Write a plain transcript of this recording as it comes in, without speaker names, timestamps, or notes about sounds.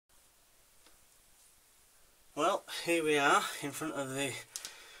Well, here we are in front of the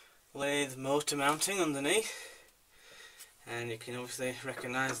lathe motor mounting underneath, and you can obviously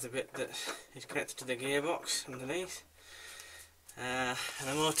recognise the bit that is connected to the gearbox underneath. And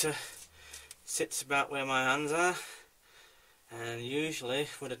the motor sits about where my hands are, and usually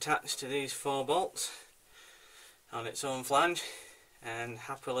would attach to these 4 bolts on its own flange and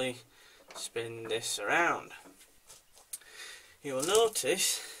happily spin this around. You will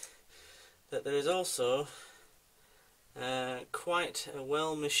notice that there is also quite a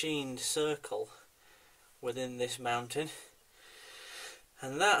well machined circle within this mounting,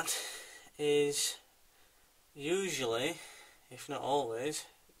 and that is usually, if not always,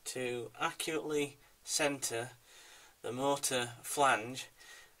 to accurately centre the motor flange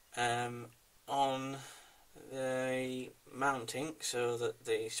on the mounting, so that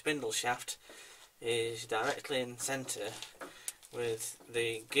the spindle shaft is directly in centre with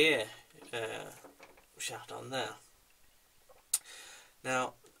the gear shaft on there.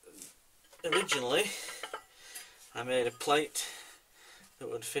 Now, originally I made a plate that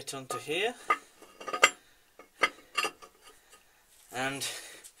would fit onto here, and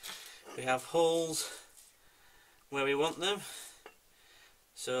we have holes where we want them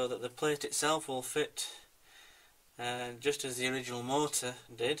so that the plate itself will fit just as the original motor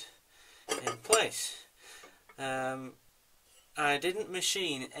did in place. I didn't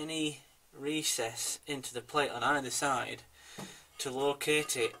machine any recess into the plate on either side to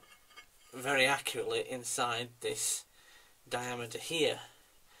locate it very accurately inside this diameter here,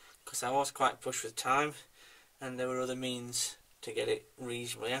 because I was quite pushed with time and there were other means to get it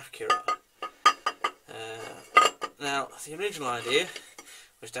reasonably accurate. Now, the original idea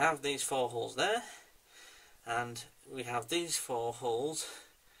was to have these 4 holes there, and we have these 4 holes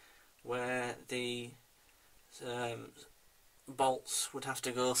where the bolts would have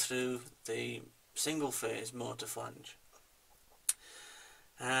to go through the single phase motor flange.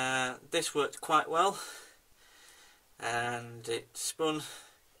 This worked quite well and it spun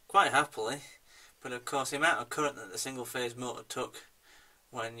quite happily, but of course the amount of current that the single phase motor took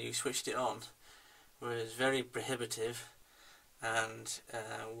when you switched it on was very prohibitive, and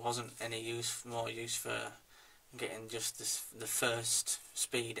wasn't any more use for getting just the first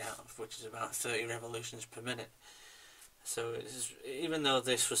speed out, which is about 30 revolutions per minute. So even though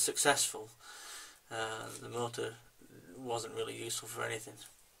this was successful, the motor wasn't really useful for anything.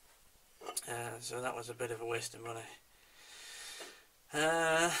 So that was a bit of a waste of money.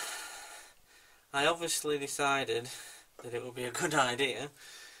 I obviously decided that it would be a good idea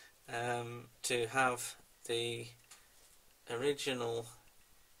to have the original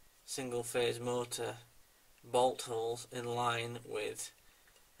single phase motor bolt holes in line with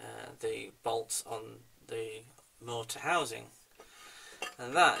the bolts on the motor housing,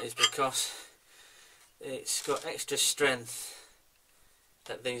 and that is because it's got extra strength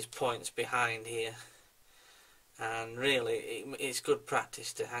at these points behind here, and really it's good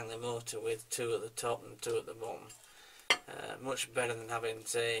practice to hang the motor with 2 at the top and 2 at the bottom. Much better than having,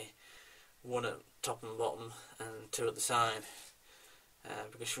 say, 1 at top and bottom and 2 at the side,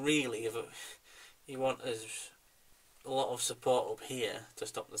 because really you want a lot of support up here to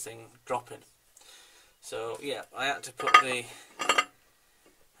stop the thing dropping. So yeah, I had to put the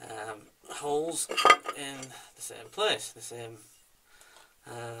holes in the same place, the same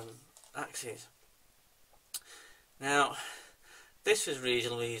axes. Now, this was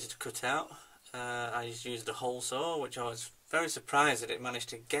reasonably easy to cut out. I just used a hole saw, which I was very surprised that it managed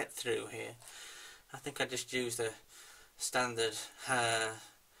to get through here. I think I just used a standard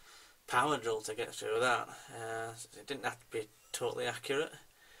power drill to get through that. It didn't have to be totally accurate,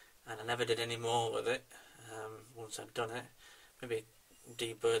 and I never did any more with it once I'd done it. Maybe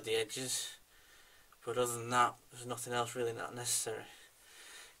deburred the edges, but other than that there's nothing else really not necessary.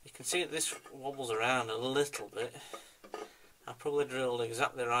 You can see that this wobbles around a little bit. I probably drilled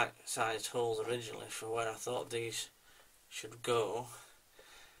exactly the right sized holes originally for where I thought these should go,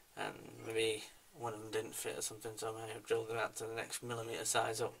 and maybe one of them didn't fit or something, so I may have drilled them out to the next millimetre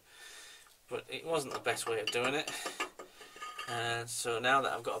size up, but it wasn't the best way of doing it. And so now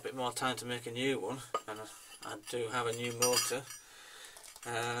that I've got a bit more time to make a new one, and I do have a new motor,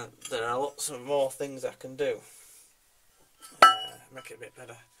 there are lots of more things I can do. Make it a bit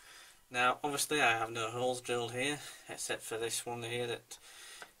better. Now obviously I have no holes drilled here, except for this one here that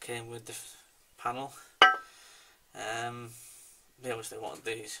came with the panel. They obviously wanted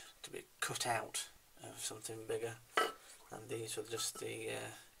these to be cut out of something bigger, and these were just the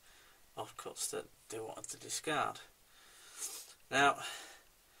offcuts that they wanted to discard. Now,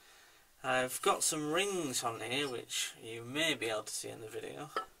 I've got some rings on here which you may be able to see in the video,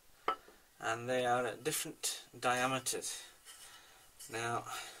 and they are at different diameters. Now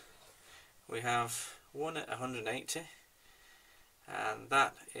we have one at 180, and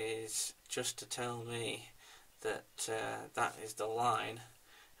that is just to tell me that that is the line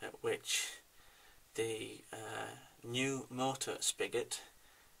at which the new motor spigot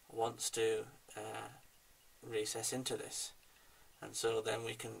wants to recess into this, and so then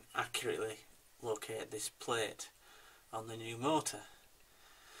we can accurately locate this plate on the new motor.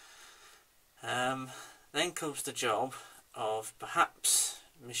 Then comes the job of perhaps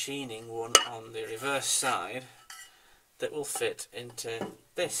machining one on the reverse side that will fit into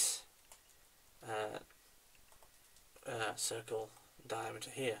this circle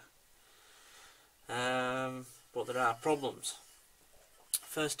diameter here. But there are problems.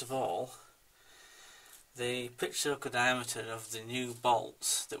 First of all, the pitch circle diameter of the new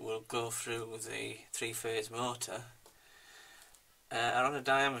bolts that will go through the three-phase motor are on a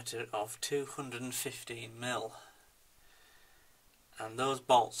diameter of 215mm, and those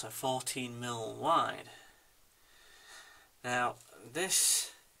bolts are 14mm wide. Now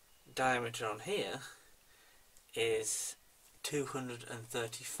this diameter on here is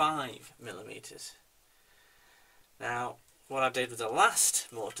 235mm. Now what I did with the last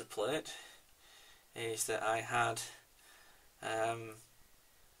motor plate is that I had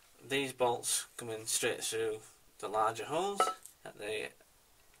these bolts coming straight through the larger holes at the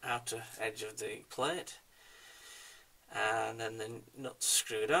outer edge of the plate, and then the nuts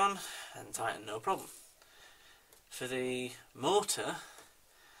screwed on and tightened, no problem. For the motor,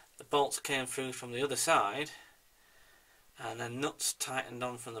 the bolts came through from the other side, and then nuts tightened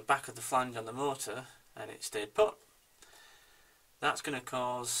on from the back of the flange on the motor, and it stayed put. That's going to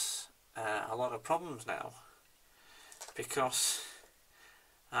cause a lot of problems now, because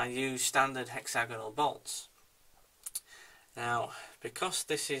I use standard hexagonal bolts. Now, because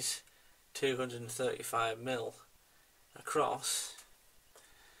this is 235mm across,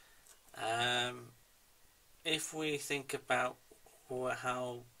 if we think about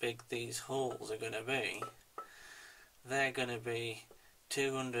how big these holes are going to be, they're going to be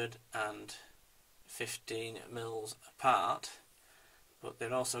 215mm apart, but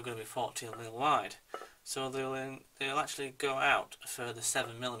they're also going to be 14mm wide, so they'll actually go out a further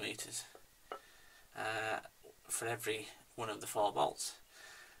 7mm for every one of the 4 bolts.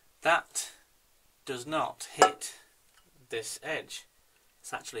 That does not hit this edge.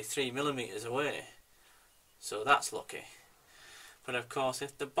 It's actually 3mm away, so that's lucky. But of course,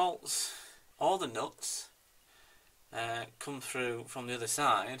 if the bolts or the nuts come through from the other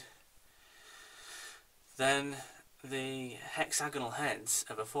side, then the hexagonal heads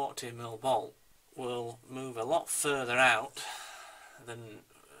of a 14mm bolt will move a lot further out than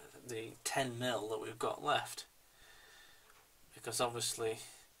the 10mm that we've got left, because obviously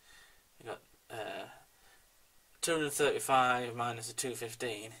you've got 235 minus the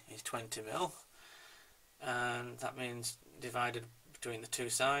 215 is 20mm, and that means divided between the two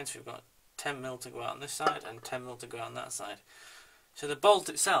sides we've got 10mm to go out on this side and 10mm to go out on that side. So the bolt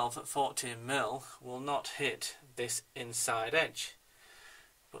itself at 14mm will not hit this inside edge,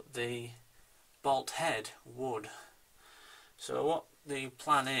 but the bolt head would. So what the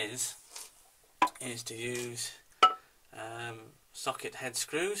plan is to use socket head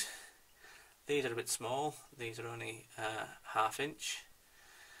screws. These are a bit small, these are only 1/2 inch,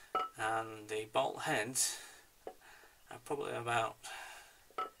 and the bolt heads are probably about,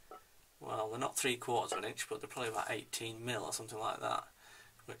 well, they're not 3/4 of an inch, but they're probably about 18mm or something like that,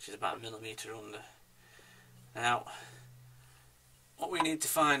 which is about a millimetre under. Now, what we need to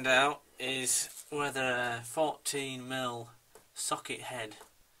find out is whether a 14mm socket head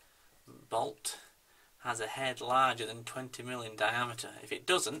bolt has a head larger than 20mm in diameter. If it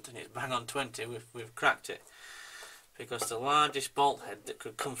doesn't, and it's bang on 20, we've cracked it, because the largest bolt head that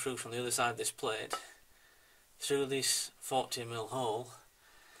could come through from the other side of this plate through this 14mm hole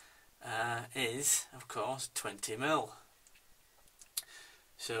is, of course, 20mm.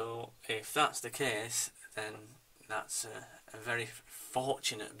 So if that's the case, then that's a very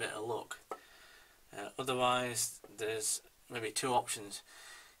fortunate bit of luck. Otherwise, there's maybe 2 options.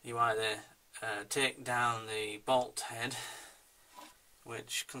 You either take down the bolt head,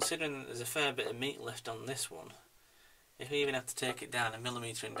 which, considering that there's a fair bit of meat left on this one, if you even have to take it down 1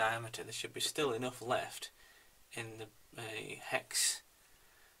 millimetre in diameter, there should be still enough left in the hex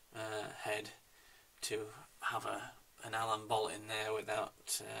head to have an Allen bolt in there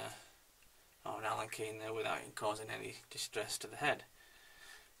without, or an Allen key in there without it causing any distress to the head.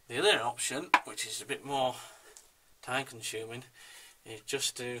 The other option, which is a bit more time consuming, is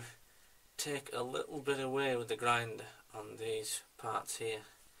just to take a little bit away with the grinder on these parts here.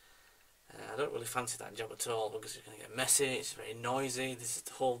 I don't really fancy that job at all because it's going to get messy, it's very noisy,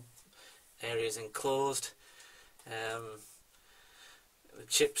 the whole area is enclosed. The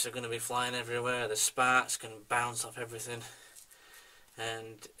chips are going to be flying everywhere, the sparks can bounce off everything,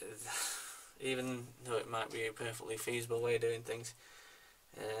 and even though it might be a perfectly feasible way of doing things,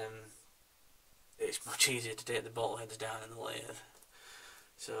 it's much easier to take the bolt heads down in the lathe.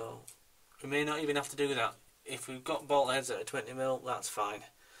 So we may not even have to do that. If we've got bolt heads that are 20mm, that's fine.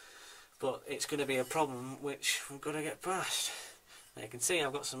 But it's going to be a problem which we've got to get past. Now you can see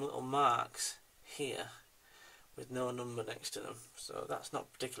I've got some little marks here with no number next to them. So that's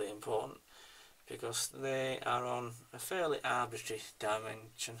not particularly important because they are on a fairly arbitrary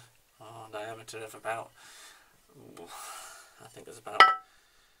dimension or diameter of about, I think there's about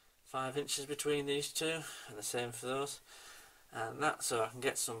 5 inches between these two, and the same for those. And that's so I can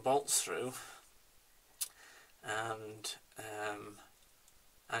get some bolts through and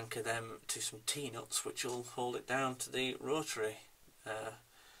anchor them to some T-nuts which will hold it down to the rotary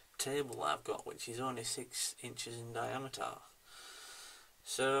table I've got, which is only 6 inches in diameter.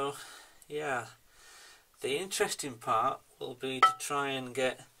 So yeah, the interesting part will be to try and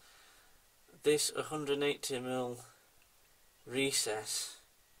get this 180mm recess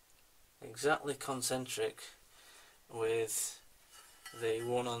exactly concentric with the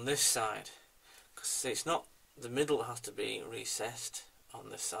one on this side, because it's not the middle has to be recessed on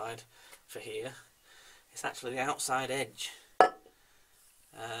this side for here, it's actually the outside edge.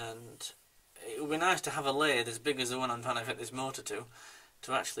 And it would be nice to have a lathe as big as the one I'm trying to fit this motor to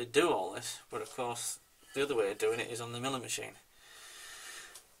actually do all this, but of course the other way of doing it is on the milling machine.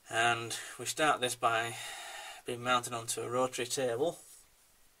 And we start this by being mounted onto a rotary table,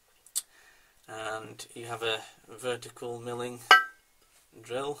 and you have a vertical milling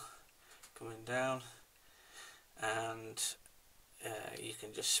drill coming down, and you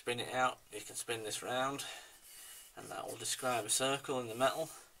can just spin it out. You can spin this round and that will describe a circle in the metal,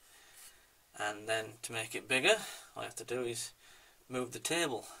 and then to make it bigger all you have to do is move the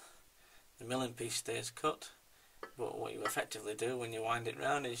table. The milling piece stays cut, but what you effectively do when you wind it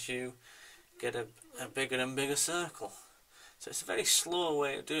round is you get a bigger and bigger circle. So it's a very slow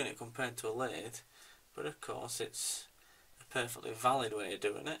way of doing it compared to a lathe, but of course it's a perfectly valid way of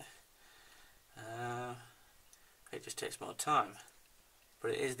doing it. It just takes more time,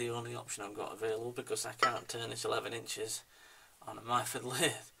 but it is the only option I've got available because I can't turn this 11 inches on a Myford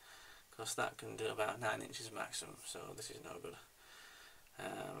lathe, because that can do about 9 inches maximum, so this is no good.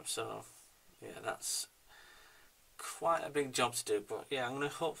 So yeah, that's quite a big job to do, but yeah, I'm going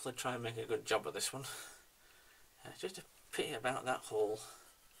to hopefully try and make a good job of this one. Just a pity about that hole.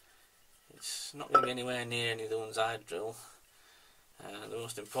 It's not going to be anywhere near any of the ones I'd drill. The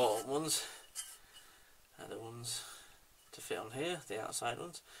most important ones are the ones to fit on here, the outside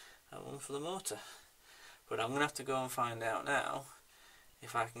ones, and one for the motor. But I'm going to have to go and find out now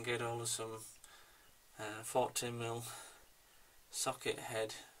if I can get hold of some 14mm socket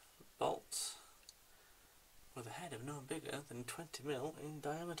head bolts with a head of no bigger than 20mm in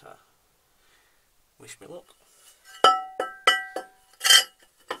diameter. Wish me luck.